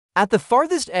At the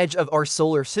farthest edge of our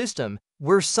solar system,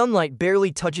 where sunlight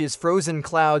barely touches frozen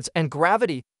clouds and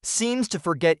gravity seems to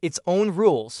forget its own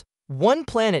rules, one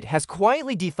planet has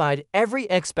quietly defied every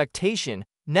expectation: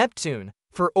 Neptune.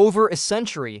 For over a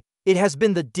century, it has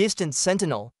been the distant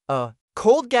sentinel, a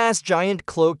cold gas giant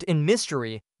cloaked in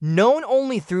mystery, known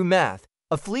only through math,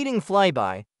 a fleeting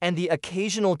flyby, and the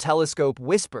occasional telescope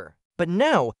whisper. But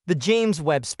now, the James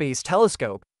Webb Space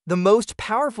Telescope, the most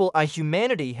powerful eye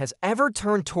humanity has ever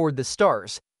turned toward the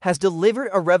stars, has delivered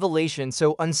a revelation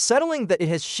so unsettling that it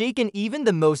has shaken even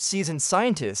the most seasoned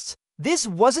scientists. This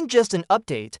wasn't just an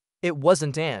update, it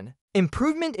wasn't an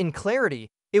improvement in clarity,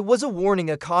 it was a warning,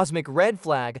 a cosmic red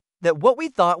flag, that what we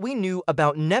thought we knew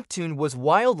about Neptune was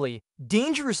wildly,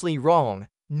 dangerously wrong.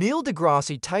 Neil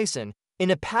deGrasse Tyson,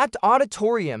 in a packed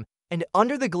auditorium and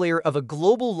under the glare of a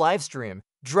global livestream,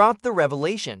 dropped the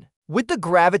revelation. With the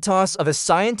gravitas of a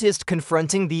scientist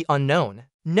confronting the unknown,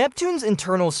 Neptune's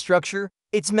internal structure,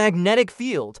 its magnetic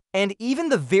field, and even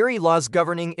the very laws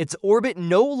governing its orbit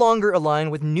no longer align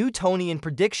with Newtonian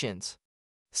predictions.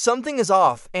 Something is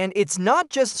off, and it's not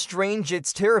just strange,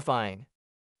 it's terrifying.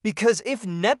 Because if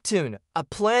Neptune, a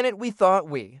planet we thought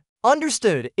we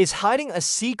understood, is hiding a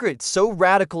secret so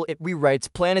radical it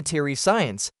rewrites planetary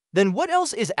science, then what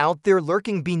else is out there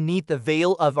lurking beneath the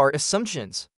veil of our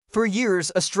assumptions? For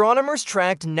years, astronomers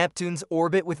tracked Neptune's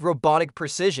orbit with robotic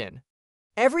precision.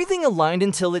 Everything aligned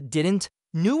until it didn't.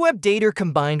 New Webb data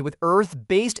combined with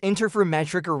Earth-based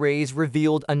interferometric arrays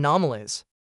revealed anomalies.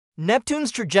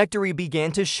 Neptune's trajectory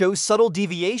began to show subtle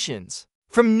deviations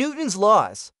from Newton's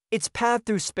laws. Its path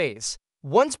through space,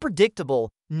 once predictable,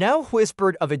 now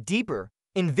whispered of a deeper,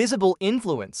 invisible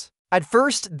influence. At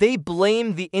first, they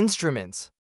blamed the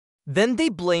instruments. Then they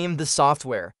blamed the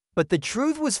software, but the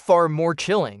truth was far more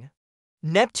chilling.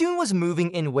 Neptune was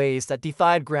moving in ways that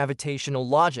defied gravitational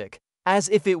logic, as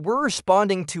if it were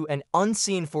responding to an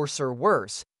unseen force, or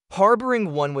worse,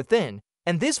 harboring one within,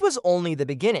 and this was only the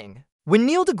beginning. When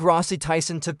Neil deGrasse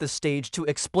Tyson took the stage to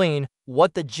explain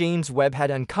what the James Webb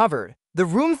had uncovered, the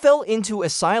room fell into a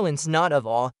silence not of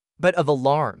awe, but of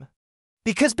alarm.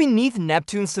 Because beneath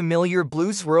Neptune's familiar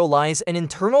blue swirl lies an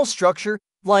internal structure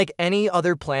like any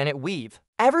other planet we've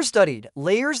ever studied,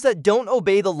 layers that don't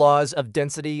obey the laws of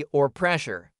density or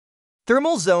pressure,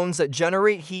 thermal zones that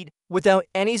generate heat without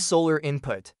any solar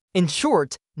input. In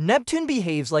short, Neptune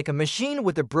behaves like a machine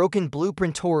with a broken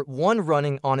blueprint, or one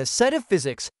running on a set of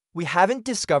physics we haven't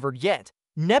discovered yet.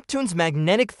 Neptune's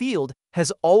magnetic field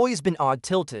has always been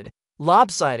odd-tilted,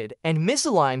 lopsided, and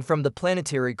misaligned from the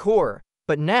planetary core,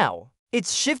 but now,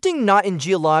 it's shifting not in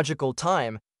geological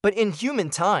time, but in human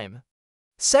time.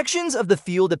 Sections of the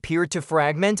field appear to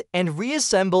fragment and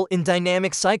reassemble in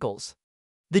dynamic cycles.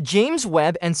 The James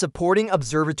Webb and supporting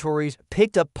observatories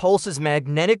picked up pulses,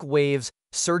 magnetic waves,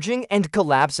 surging and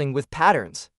collapsing with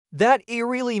patterns that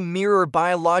eerily mirror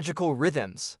biological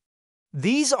rhythms.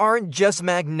 These aren't just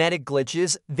magnetic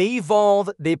glitches, they evolve,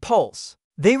 they pulse,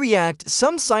 they react.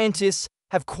 Some scientists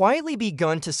have quietly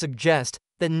begun to suggest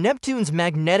that Neptune's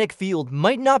magnetic field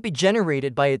might not be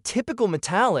generated by a typical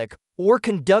metallic or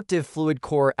conductive fluid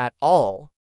core at all.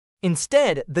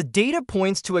 Instead, the data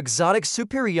points to exotic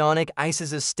superionic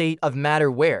ices, a state of matter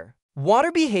where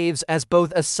water behaves as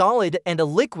both a solid and a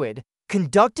liquid,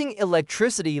 conducting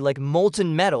electricity like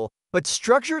molten metal, but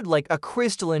structured like a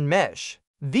crystalline mesh.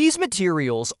 These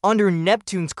materials, under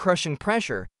Neptune's crushing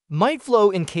pressure, might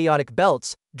flow in chaotic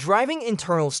belts, driving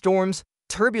internal storms,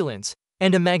 turbulence,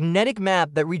 and a magnetic map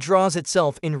that redraws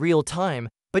itself in real time.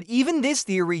 But even this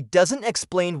theory doesn't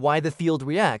explain why the field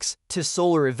reacts to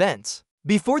solar events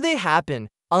before they happen.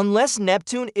 Unless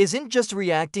Neptune isn't just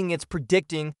reacting, it's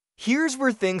predicting. Here's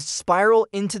where things spiral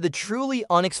into the truly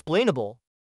unexplainable.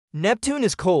 Neptune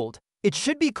is cold. It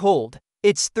should be cold.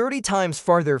 It's 30 times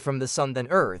farther from the sun than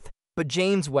Earth. But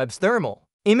James Webb's thermal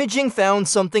imaging found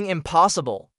something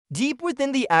impossible. Deep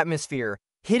within the atmosphere,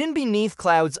 hidden beneath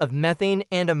clouds of methane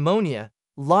and ammonia,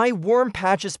 lie warm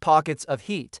patches, pockets of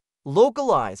heat,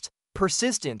 localized,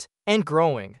 persistent, and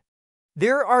growing.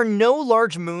 There are no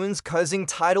large moons causing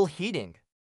tidal heating,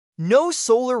 no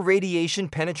solar radiation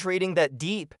penetrating that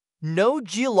deep, no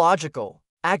geological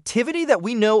activity that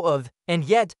we know of, and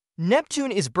yet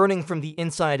Neptune is burning from the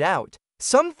inside out.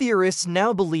 Some theorists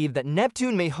now believe that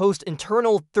Neptune may host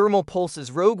internal thermal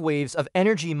pulses, rogue waves of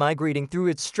energy migrating through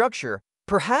its structure,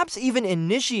 perhaps even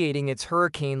initiating its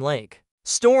hurricane-like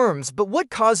storms, but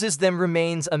what causes them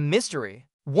remains a mystery.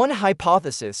 One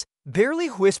hypothesis, barely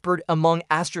whispered among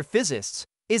astrophysicists,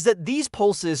 is that these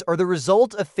pulses are the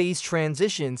result of phase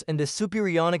transitions in the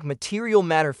superionic material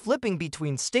matter flipping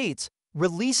between states,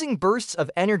 releasing bursts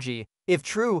of energy. If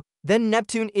true, then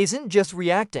Neptune isn't just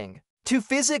reacting. To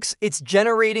physics, it's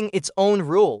generating its own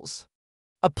rules.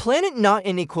 A planet not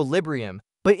in equilibrium,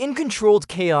 but in controlled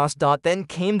chaos. Then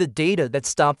came the data that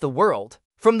stopped the world.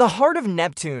 From the heart of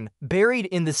Neptune, buried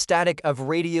in the static of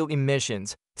radio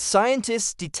emissions,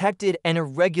 scientists detected an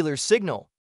irregular signal.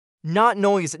 Not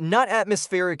noise, not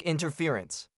atmospheric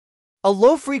interference. A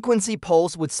low-frequency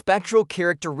pulse with spectral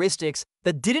characteristics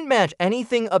that didn't match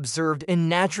anything observed in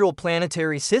natural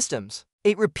planetary systems.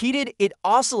 It repeated, it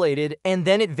oscillated, and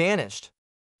then it vanished.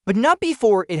 But not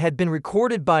before it had been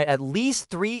recorded by at least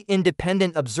 3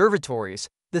 independent observatories.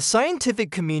 The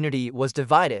scientific community was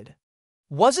divided.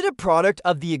 Was it a product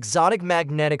of the exotic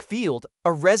magnetic field,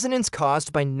 a resonance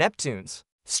caused by Neptune's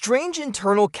strange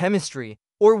internal chemistry,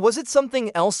 or was it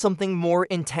something else, something more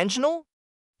intentional?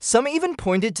 Some even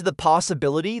pointed to the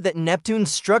possibility that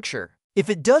Neptune's structure, if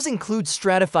it does include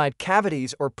stratified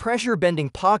cavities or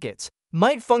pressure-bending pockets,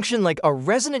 might function like a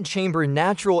resonant chamber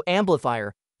natural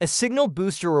amplifier, a signal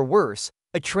booster, or worse,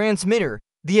 a transmitter.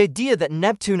 The idea that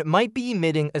Neptune might be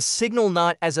emitting a signal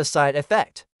not as a side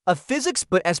effect of physics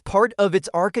but as part of its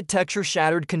architecture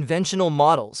shattered conventional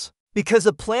models. Because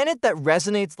a planet that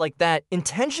resonates like that,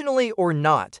 intentionally or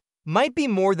not, might be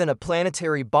more than a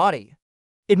planetary body.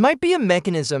 It might be a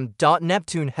mechanism.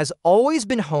 Neptune has always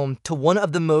been home to one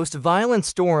of the most violent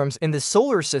storms in the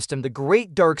solar system, the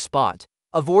Great Dark Spot,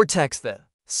 a vortex the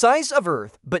size of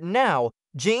Earth. But now,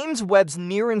 James Webb's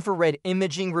near-infrared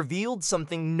imaging revealed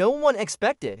something no one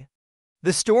expected.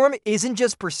 The storm isn't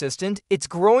just persistent, it's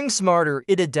growing smarter.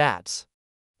 It adapts.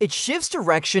 It shifts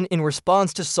direction in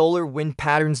response to solar wind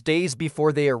patterns days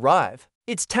before they arrive.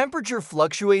 Its temperature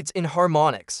fluctuates in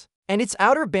harmonics, and its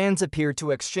outer bands appear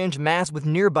to exchange mass with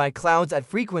nearby clouds at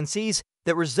frequencies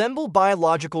that resemble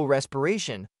biological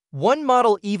respiration. One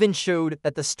model even showed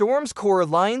that the storm's core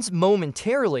aligns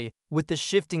momentarily with the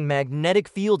shifting magnetic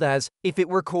field as if it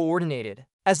were coordinated.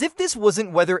 As if this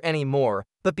wasn't weather anymore,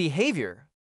 but behavior.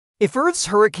 If Earth's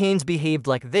hurricanes behaved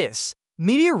like this,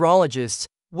 meteorologists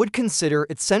would consider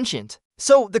it sentient.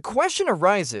 So the question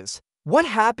arises, what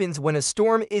happens when a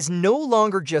storm is no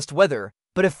longer just weather,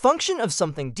 but a function of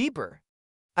something deeper?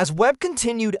 As Webb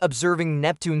continued observing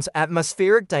Neptune's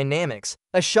atmospheric dynamics,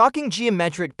 a shocking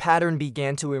geometric pattern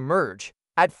began to emerge.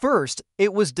 At first,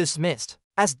 it was dismissed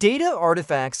as data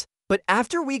artifacts, but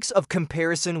after weeks of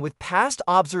comparison with past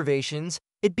observations,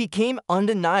 it became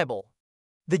undeniable.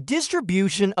 The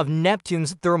distribution of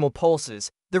Neptune's thermal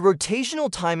pulses, the rotational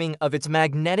timing of its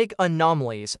magnetic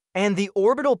anomalies, and the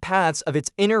orbital paths of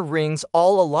its inner rings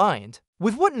all aligned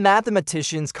with what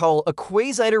mathematicians call a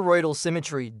quasi-toroidal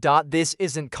symmetry. This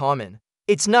isn't common.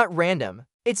 It's not random.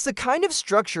 It's the kind of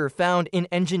structure found in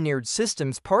engineered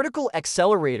systems, particle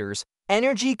accelerators,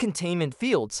 energy containment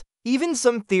fields, even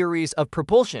some theories of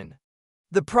propulsion.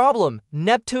 The problem: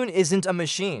 Neptune isn't a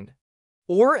machine.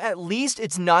 Or at least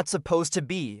it's not supposed to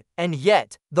be. And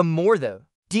yet, the more the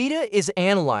data is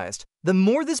analyzed, the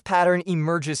more this pattern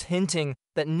emerges, hinting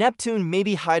that Neptune may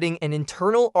be hiding an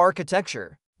internal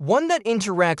architecture, one that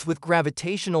interacts with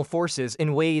gravitational forces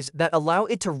in ways that allow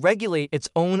it to regulate its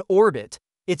own orbit,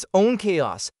 its own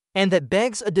chaos, and that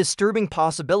begs a disturbing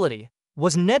possibility.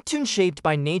 Was Neptune shaped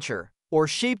by nature, or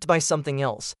shaped by something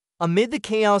else? Amid the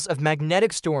chaos of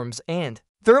magnetic storms and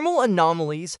thermal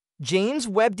anomalies, James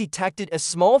Webb detected a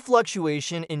small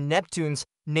fluctuation in Neptune's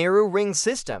narrow ring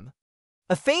system.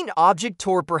 A faint object,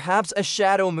 or perhaps a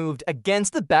shadow, moved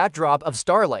against the backdrop of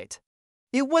starlight.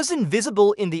 It was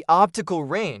invisible in the optical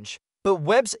range, but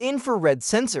Webb's infrared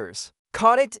sensors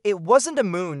caught it. It wasn't a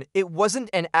moon, it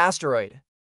wasn't an asteroid.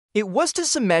 It was too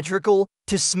symmetrical,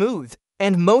 too smooth,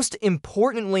 and most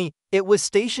importantly, it was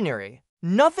stationary.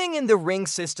 Nothing in the ring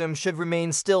system should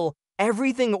remain still.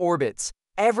 Everything orbits,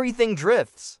 everything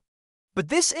drifts. But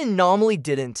this anomaly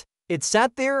didn't. It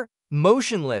sat there,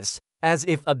 motionless, as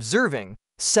if observing.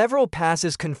 Several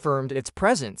passes confirmed its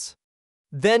presence.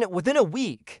 Then, within a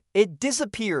week, it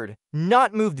disappeared.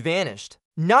 Not moved, vanished.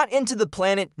 Not into the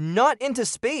planet, not into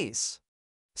space.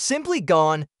 Simply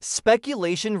gone.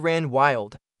 Speculation ran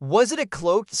wild. Was it a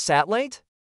cloaked satellite?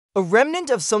 A remnant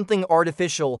of something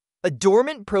artificial? A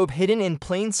dormant probe hidden in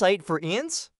plain sight for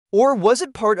eons? Or was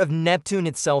it part of Neptune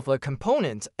itself, a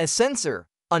component, a sensor,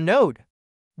 a node?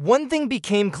 One thing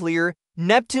became clear: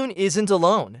 Neptune isn't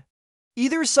alone.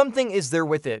 Either something is there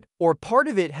with it, or part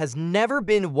of it has never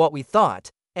been what we thought.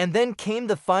 And then came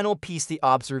the final piece, the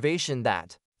observation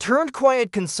that turned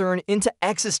quiet concern into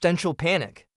existential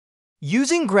panic.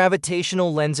 Using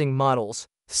gravitational lensing models,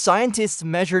 scientists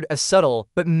measured a subtle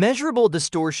but measurable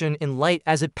distortion in light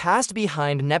as it passed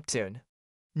behind Neptune.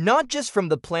 Not just from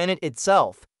the planet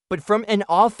itself, but from an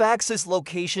off-axis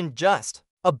location just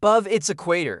above its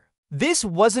equator. This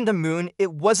wasn't a moon,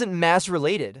 it wasn't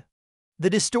mass-related. The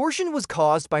distortion was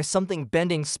caused by something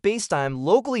bending spacetime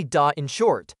locally. In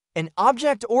short, an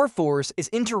object or force is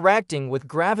interacting with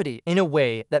gravity in a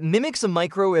way that mimics a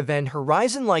micro-event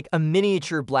horizon like a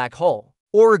miniature black hole,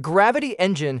 or a gravity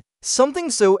engine, something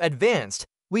so advanced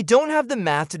we don't have the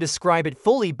math to describe it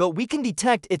fully, but we can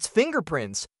detect its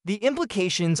fingerprints. The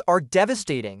implications are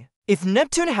devastating. If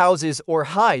Neptune houses or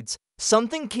hides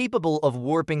something capable of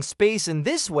warping space in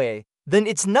this way, then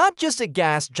it's not just a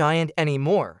gas giant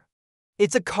anymore.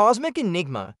 It's a cosmic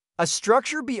enigma, a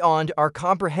structure beyond our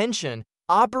comprehension,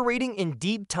 operating in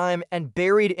deep time and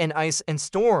buried in ice and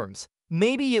storms.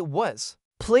 Maybe it was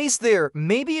placed there,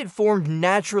 maybe it formed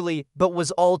naturally but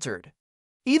was altered.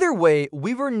 Either way,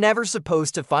 we were never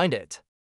supposed to find it.